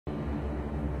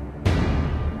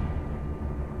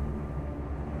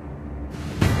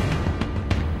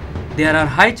There are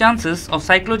high chances of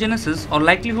cyclogenesis or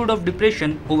likelihood of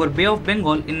depression over Bay of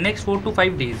Bengal in next 4 to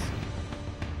 5 days.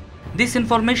 This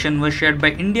information was shared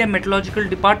by India Meteorological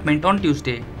Department on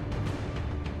Tuesday.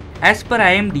 As per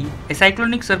IMD, a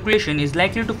cyclonic circulation is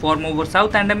likely to form over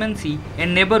South Andaman Sea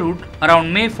and neighbourhood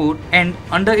around May 4, and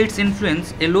under its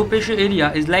influence a low pressure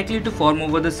area is likely to form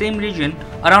over the same region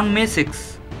around May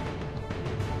 6.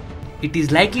 It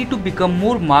is likely to become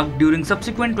more marked during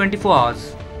subsequent 24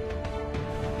 hours.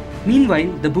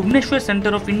 Meanwhile, the Bhubaneswar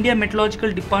Centre of India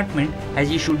Meteorological Department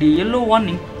has issued a yellow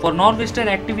warning for nor'wester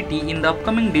activity in the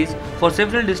upcoming days for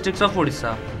several districts of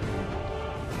Odisha.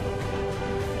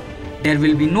 There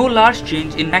will be no large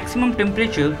change in maximum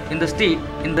temperature in the state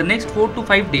in the next 4 to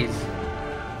 5 days.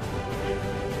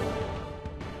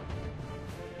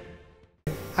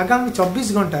 आगामी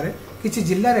 24 घंटा किसी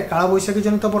जिले में काल बैशाखी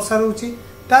जनित वर्षा रही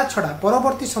छड़ा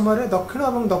परवर्ती समय दक्षिण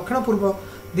और दक्षिण पूर्व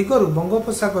दिगरु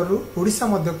बंगोपसागर ओडिशा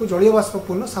मध्यकू जलीय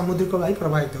बाष्पूर्ण सामुद्रिक वायु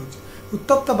प्रभावित होउछि।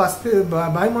 उत्तप्त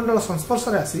वायुमंडल संस्पर्श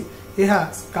में आसी यह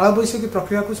काल बैशाखी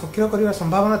प्रक्रिया को सक्रिय करने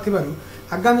संभावना थिबारु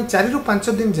आगामी 4 ରୁ 5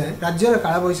 दिन जाए राज्य में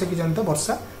काल बैशाखी जनित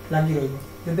वर्षा लगी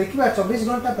रही। देखा 24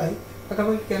 घंटा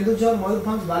पाखापाखि केन्दुझर,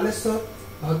 मयूरभंज, बालेश्वर,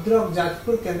 भद्रक,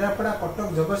 जाजपुर, केन्द्रापड़ा,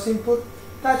 कटक, जगतसिंहपुर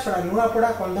छड़ा नुआपड़ा,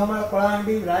 कंधमाल,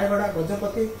 कलाहांडी, रायगड़ा,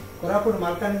 गजपति, कोरापुट,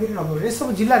 मालकानगिरी, नवरंगपुर ये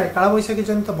सब जिले में काल बैशाखी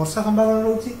जनित वर्षा संभावना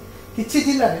रही। किछि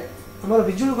जिले में आम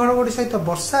बिजुली घड़घड़ी सहित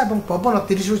वर्षा और पवन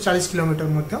 30 ରୁ 40 किलोमीटर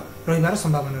रही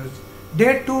संभावना रही। डे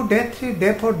 2, डे 3,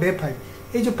 डे 4, डे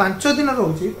 5 ये जो 5 दिन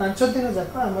रोचे 5 दिन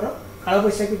जाक आमर काल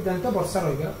बैशाखी जनित वर्षा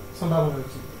रही संभावना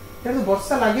रही। तेणु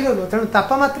वर्षा लगी रही तेणु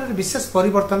तापमात्रा विशेष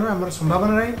परिवर्तन आम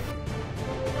संभावना रही।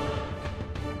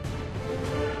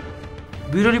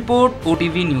 Bureau report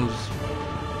OTV news.